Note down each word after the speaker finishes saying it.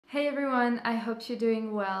Hey everyone, I hope you're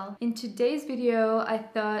doing well. In today's video, I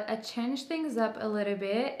thought I'd change things up a little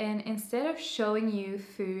bit, and instead of showing you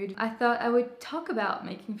food, I thought I would talk about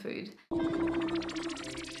making food.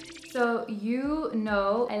 So you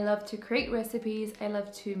know I love to create recipes, I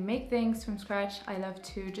love to make things from scratch, I love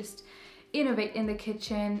to just innovate in the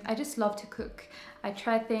kitchen. I just love to cook. I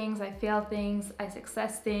try things, I fail things, I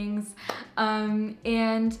success things,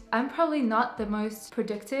 and I'm probably not the most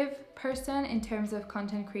productive person in terms of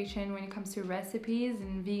content creation when it comes to recipes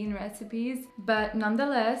and vegan recipes, but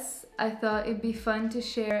nonetheless I thought it'd be fun to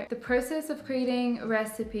share the process of creating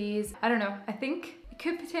recipes. I don't know, I think it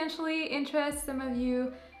could potentially interest some of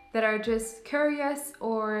you that are just curious,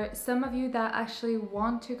 or some of you that actually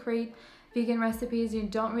want to create vegan recipes. You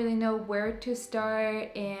don't really know where to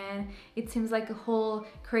start, and it seems like a whole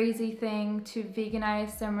crazy thing to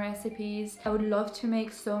veganize some recipes. I would love to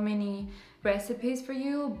make so many recipes for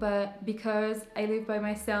you, but because I live by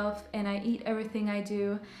myself and I eat everything I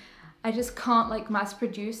do, I just can't like mass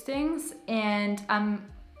produce things, and I'm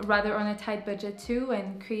rather on a tight budget too,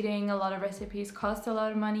 and creating a lot of recipes costs a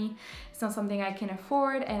lot of money. It's not something I can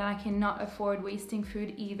afford, and I cannot afford wasting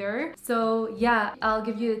food either. So yeah, I'll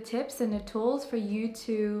give you the tips and the tools for you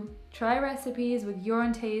to try recipes with your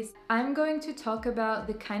own taste. I'm going to talk about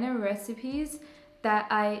the kind of recipes that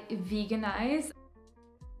I veganize.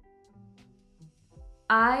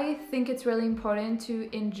 I think it's really important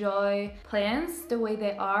to enjoy plants the way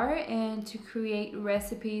they are and to create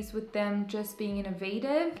recipes with them just being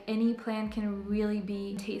innovative. Any plant can really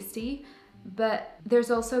be tasty, but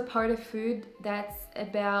there's also part of food that's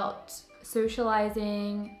about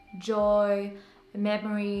socializing, joy,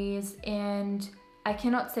 memories, and I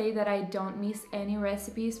cannot say that I don't miss any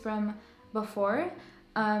recipes from before.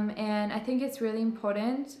 And I think it's really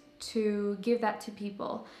important to give that to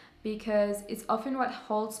people, because it's often what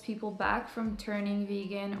holds people back from turning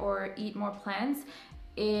vegan or eat more plants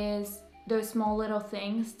is those small little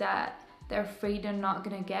things that they're afraid they're not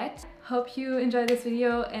gonna get. Hope you enjoy this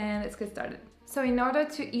video, and let's get started. So in order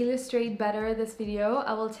to illustrate better this video,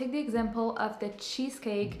 I will take the example of the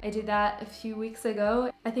cheesecake. I did that a few weeks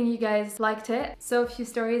ago. I think you guys liked it, so a few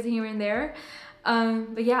stories here and there.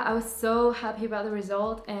 But yeah, I was so happy about the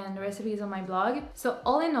result and the recipes on my blog. So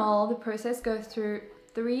all in all, the process goes through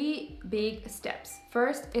 3 big steps.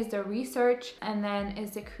 First is the research, and then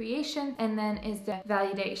is the creation, and then is the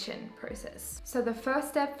validation process. So the first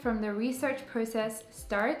step from the research process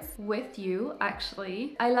starts with you,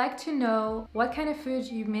 actually. I like to know what kind of food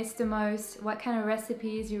you miss the most, what kind of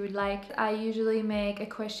recipes you would like. I usually make a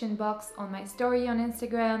question box on my story on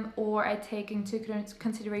Instagram, or I take into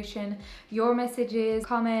consideration your messages,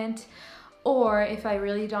 comment, or if I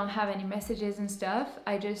really don't have any messages and stuff,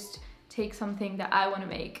 I just take something that I want to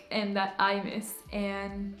make and that I miss.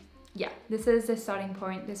 And yeah, this is the starting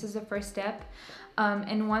point. This is the first step.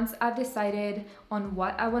 And once I've decided on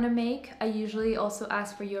what I want to make, I usually also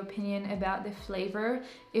ask for your opinion about the flavor,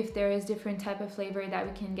 if there is different type of flavor that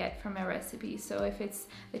we can get from a recipe. So if it's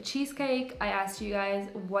the cheesecake, I ask you guys,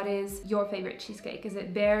 what is your favorite cheesecake? Is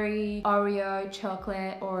it berry, Oreo,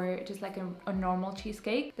 chocolate, or just like a normal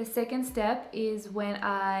cheesecake? The second step is when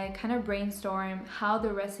I kind of brainstorm how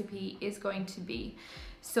the recipe is going to be.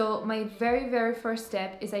 So my very first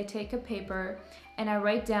step is I take a paper and I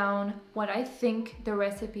write down what I think the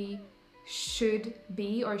recipe should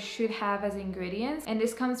be or should have as ingredients. And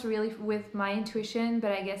this comes really with my intuition,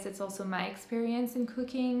 but I guess it's also my experience in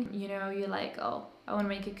cooking. You know, you're like, oh, I want to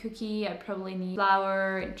make a cookie, I probably need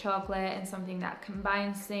flour and chocolate and something that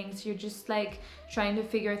combines things. You're just like trying to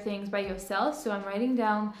figure things by yourself. So I'm writing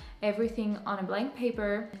down everything on a blank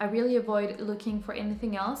paper. I really avoid looking for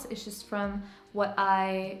anything else. It's just from what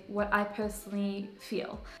I personally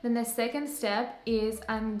feel. Then the second step is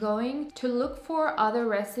I'm going to look for other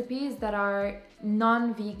recipes that are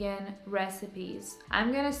non-vegan recipes.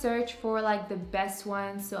 I'm gonna search for like the best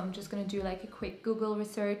ones, so I'm just gonna do like a quick Google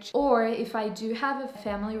research. Or if I do have a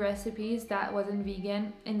family recipes that wasn't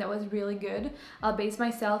vegan and that was really good, I'll base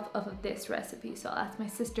myself off of this recipe. So I'll ask my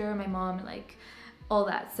sister, my mom, like all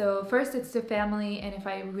that. So first it's the family, and if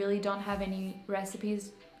I really don't have any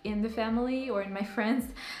recipes in the family or in my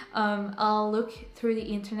friends, I'll look through the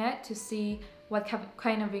internet to see what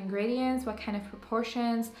kind of ingredients, what kind of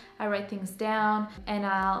proportions. I write things down, and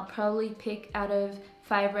I'll probably pick out of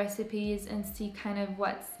 5 recipes and see kind of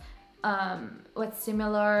what's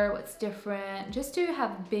similar, what's different, just to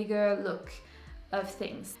have a bigger look of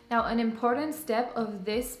things. Now, an important step of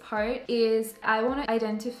this part is I want to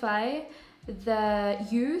identify the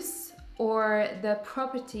use or the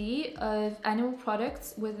property of animal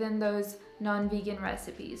products within those non-vegan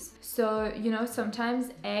recipes. So, you know, sometimes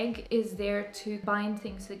egg is there to bind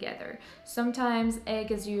things together. Sometimes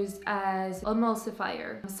egg is used as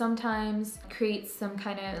emulsifier. Sometimes creates some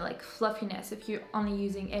kind of like fluffiness if you're only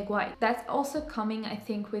using egg white. That's also coming, I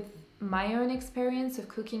think, with my own experience of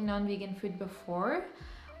cooking non-vegan food before,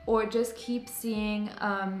 or just keep seeing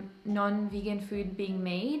non-vegan food being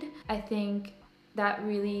made. I think that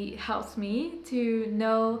really helps me to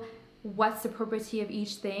know what's the property of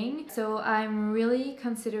each thing. So I'm really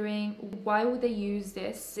considering, why would they use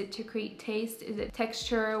this? Is it to create taste? Is it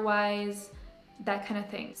texture wise? That kind of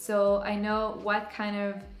thing. So I know what kind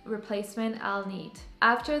of replacement I'll need.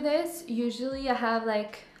 After this, usually I have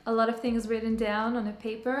like a lot of things written down on a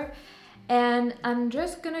paper, and I'm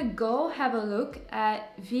just gonna go have a look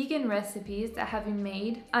at vegan recipes that have been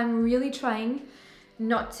made. I'm really trying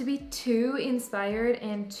not to be too inspired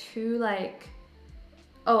and too like,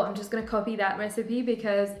 oh, I'm just gonna copy that recipe,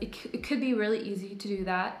 because it could be really easy to do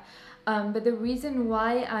that. But the reason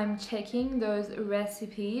why I'm checking those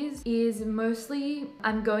recipes is mostly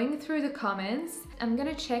I'm going through the comments. I'm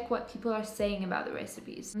gonna check what people are saying about the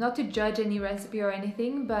recipes. Not to judge any recipe or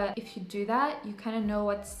anything, but if you do that, you kind of know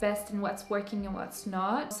what's best and what's working and what's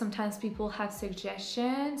not. Sometimes people have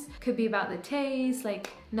suggestions. Could be about the taste, like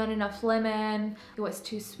not enough lemon, it was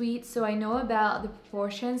too sweet. So I know about the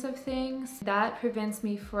proportions of things. That prevents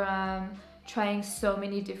me from trying so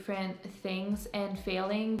many different things and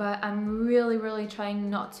failing, but I'm really trying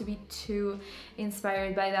not to be too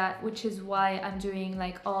inspired by that, which is why I'm doing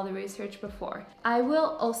like all the research before. I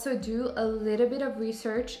will also do a little bit of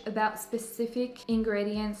research about specific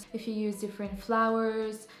ingredients. If you use different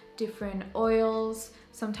flours, different oils,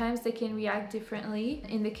 sometimes they can react differently.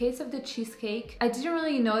 In the case of the cheesecake, I didn't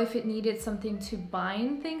really know if it needed something to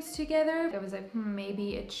bind things together. I was like,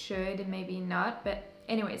 maybe it should and maybe not, but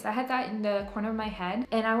anyways, I had that in the corner of my head,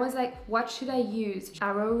 and I was like, what should I use?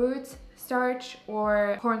 Arrowroot starch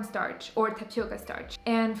or cornstarch or tapioca starch?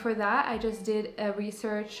 And for that, I just did a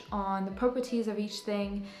research on the properties of each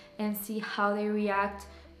thing and see how they react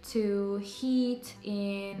to heat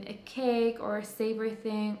in a cake or a savory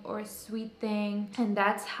thing or a sweet thing. And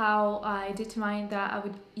that's how I determined that I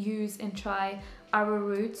would use and try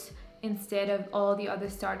arrowroot instead of all the other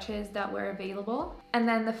starches that were available. And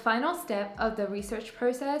then the final step of the research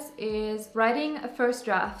process is writing a first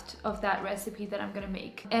draft of that recipe that I'm gonna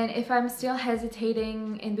make. And if I'm still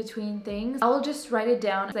hesitating in between things, I will just write it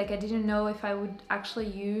down. Like, I didn't know if I would actually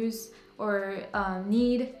use or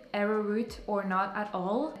need arrowroot or not at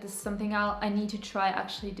all. This is something I need to try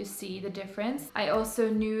actually to see the difference. I also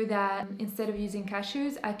knew that instead of using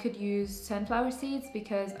cashews, I could use sunflower seeds,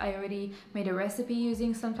 because I already made a recipe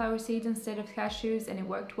using sunflower seeds instead of cashews and it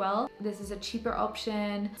worked well. This is a cheaper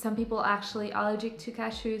option. Some people are actually allergic to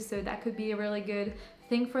cashews, so that could be a really good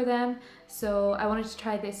thing for them. So I wanted to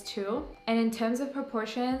try this too. And in terms of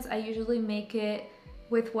proportions, I usually make it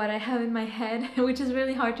with what I have in my head, which is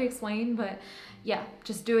really hard to explain, but yeah,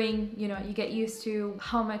 just doing, you know, you get used to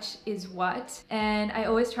how much is what. And I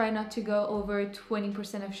always try not to go over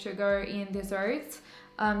 20% of sugar in desserts.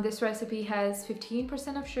 This recipe has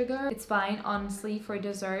 15% of sugar. It's fine, honestly, for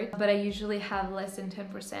dessert, but I usually have less than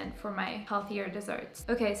 10% for my healthier desserts.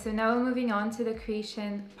 Okay, so now we're moving on to the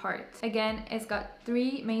creation part. Again, it's got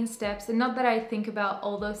 3 main steps, and not that I think about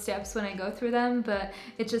all those steps when I go through them, but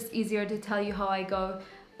it's just easier to tell you how I go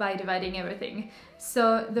by dividing everything.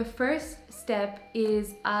 So the first step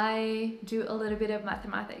is I do a little bit of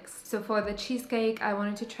mathematics. So for the cheesecake, I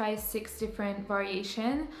wanted to try 6 different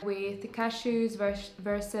variations with the cashews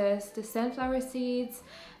versus the sunflower seeds.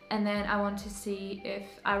 And then I want to see if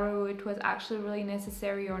arrowroot was actually really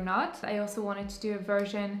necessary or not. I also wanted to do a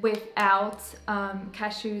version without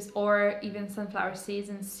cashews or even sunflower seeds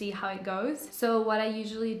and see how it goes. So what I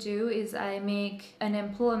usually do is I make an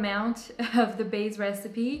ample amount of the base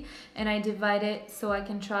recipe and I divide it so I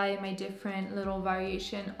can try my different little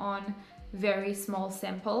variation on very small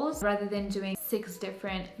samples rather than doing 6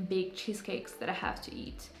 different big cheesecakes that I have to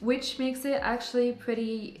eat, which makes it actually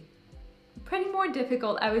pretty more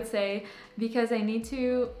difficult, I would say, because I need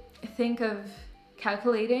to think of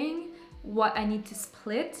calculating what I need to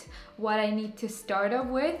split, what I need to start off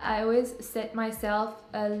with. I always set myself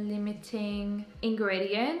a limiting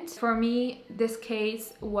ingredient. For me, this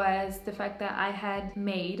case was the fact that I had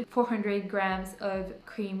made 400 grams of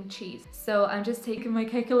cream cheese. So I'm just taking my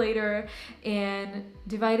calculator and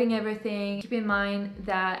dividing everything. Keep in mind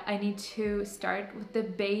that I need to start with the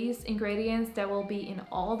base ingredients that will be in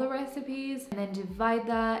all the recipes and then divide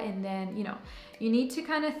that, and then, you know, you need to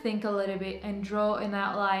kind of think a little bit and draw an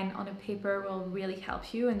outline on a paper will really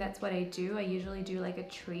help you, and that's what I do. I usually do like a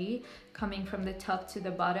tree coming from the top to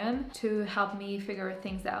the bottom to help me figure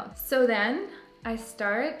things out. So then I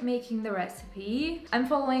start making the recipe. I'm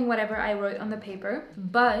following whatever I wrote on the paper,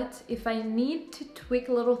 but if I need to tweak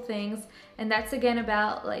little things, and that's again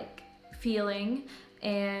about like feeling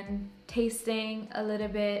and tasting a little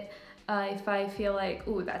bit, if I feel like,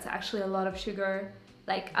 ooh, that's actually a lot of sugar,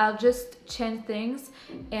 like I'll just change things,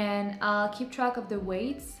 and I'll keep track of the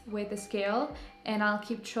weights with the scale, and I'll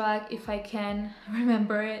keep track, if I can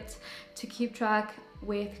remember it, to keep track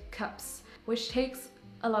with cups, which takes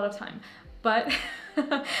a lot of time, but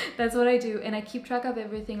that's what I do. And I keep track of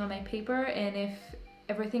everything on my paper, and if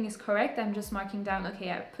everything is correct, I'm just marking down, okay,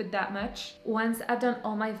 I put that much. Once I've done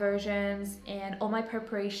all my versions and all my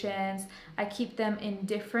preparations, I keep them in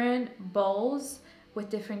different bowls with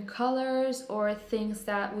different colors or things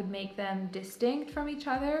that would make them distinct from each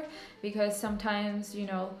other, because sometimes, you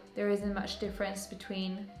know, there isn't much difference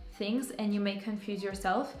between things and you may confuse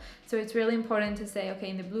yourself. So it's really important to say, okay,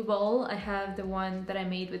 in the blue bowl I have the one that I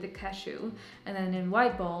made with the cashew, and then in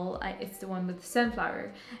white bowl it's the one with the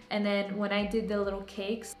sunflower. And then when I did the little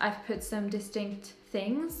cakes, I've put some distinct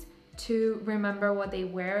things to remember what they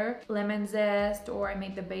were, lemon zest, or I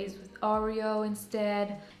made the base with Oreo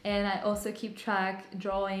instead. And I also keep track,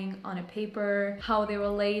 drawing on a paper, how they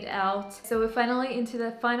were laid out. So we're finally into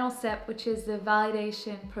the final step, which is the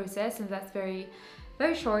validation process, and that's very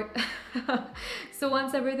short. So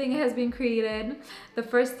once everything has been created, the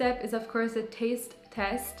first step is of course a taste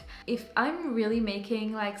test. If I'm really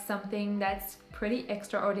making like something that's pretty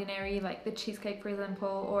extraordinary, like the cheesecake for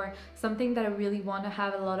example, or something that I really want to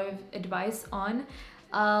have a lot of advice on,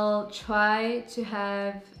 I'll try to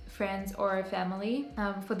have friends or family.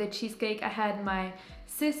 For the cheesecake I had my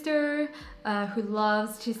sister who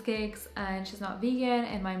loves cheesecakes and she's not vegan,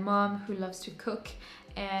 and my mom who loves to cook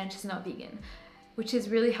and she's not vegan, which is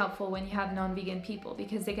really helpful when you have non-vegan people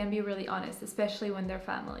because they can be really honest, especially when they're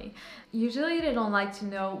family. Usually they don't like to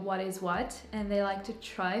know what is what, and they like to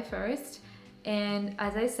try first. And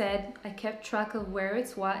as I said, I kept track of where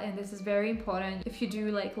it's what, and this is very important. If you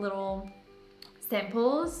do like little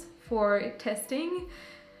samples for testing,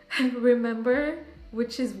 remember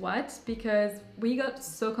which is what, because we got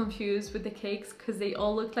so confused with the cakes because they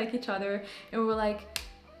all looked like each other, and we're like,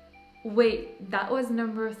 wait, that was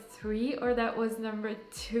number 3 or that was number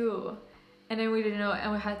 2? And then we didn't know,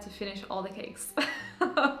 and we had to finish all the cakes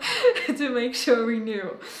to make sure we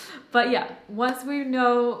knew. But yeah, once we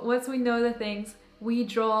know the things, we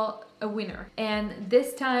draw a winner. And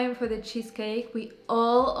this time for the cheesecake, we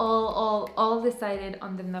all decided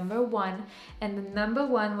on the number 1, and the number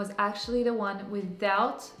 1 was actually the one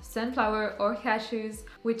without sunflower or cashews,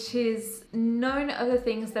 which is none of the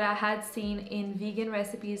things that I had seen in vegan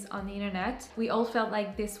recipes on the internet. We all felt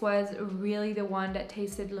like this was really the one that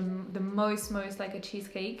tasted the most like a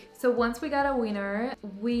cheesecake. So once we got a winner,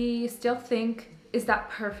 we still think, is that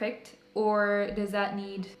perfect? Or does that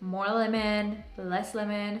need more lemon, less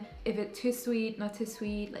lemon? If it's too sweet, not too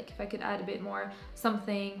sweet, like if I could add a bit more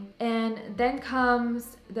something. And then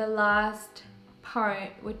comes the last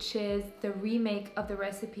part, which is the remake of the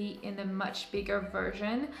recipe in a much bigger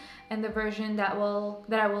version, and the version that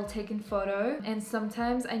I will take in photo. And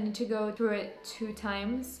sometimes I need to go through it 2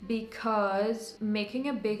 times, because making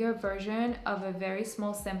a bigger version of a very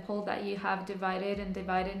small sample that you have divided and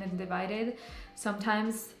divided and divided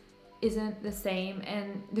sometimes isn't the same,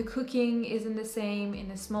 and the cooking isn't the same in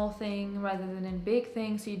a small thing rather than in a big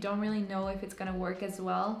thing, so you don't really know if it's gonna work as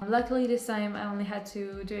well. Luckily this time I only had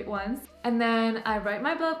to do it once, and then I write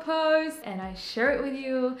my blog post and I share it with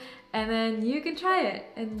you, and then you can try it,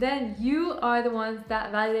 and then you are the ones that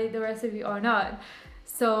validate the recipe or not.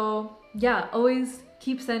 So yeah, always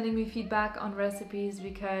keep sending me feedback on recipes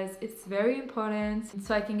because it's very important,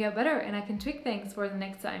 so I can get better and I can tweak things for the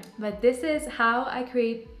next time. But this is how I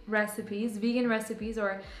create recipes, vegan recipes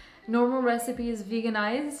or normal recipes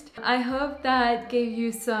veganized. I hope that gave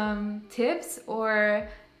you some tips, or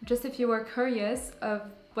just if you were curious of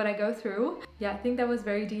what I go through. Yeah, I think that was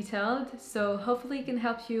very detailed, so hopefully it can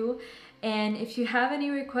help you. And if you have any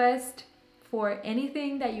requests for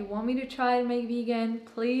anything that you want me to try and make vegan,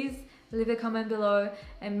 please leave a comment below,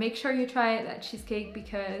 and make sure you try that cheesecake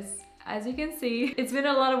because, as you can see, it's been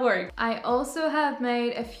a lot of work. I also have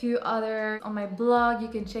made a few other on my blog, you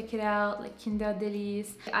can check it out, like Kinder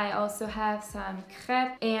Delice. I also have some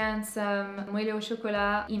crêpes and some moelleux au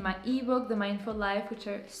chocolat in my ebook, The Mindful Life, which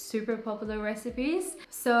are super popular recipes.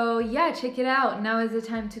 So yeah, check it out. Now is the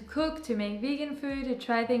time to cook, to make vegan food, to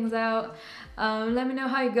try things out. Let me know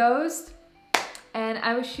how it goes. And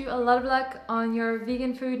I wish you a lot of luck on your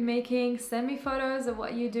vegan food making. Send me photos of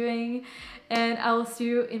what you're doing, and I will see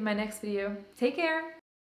you in my next video. Take care.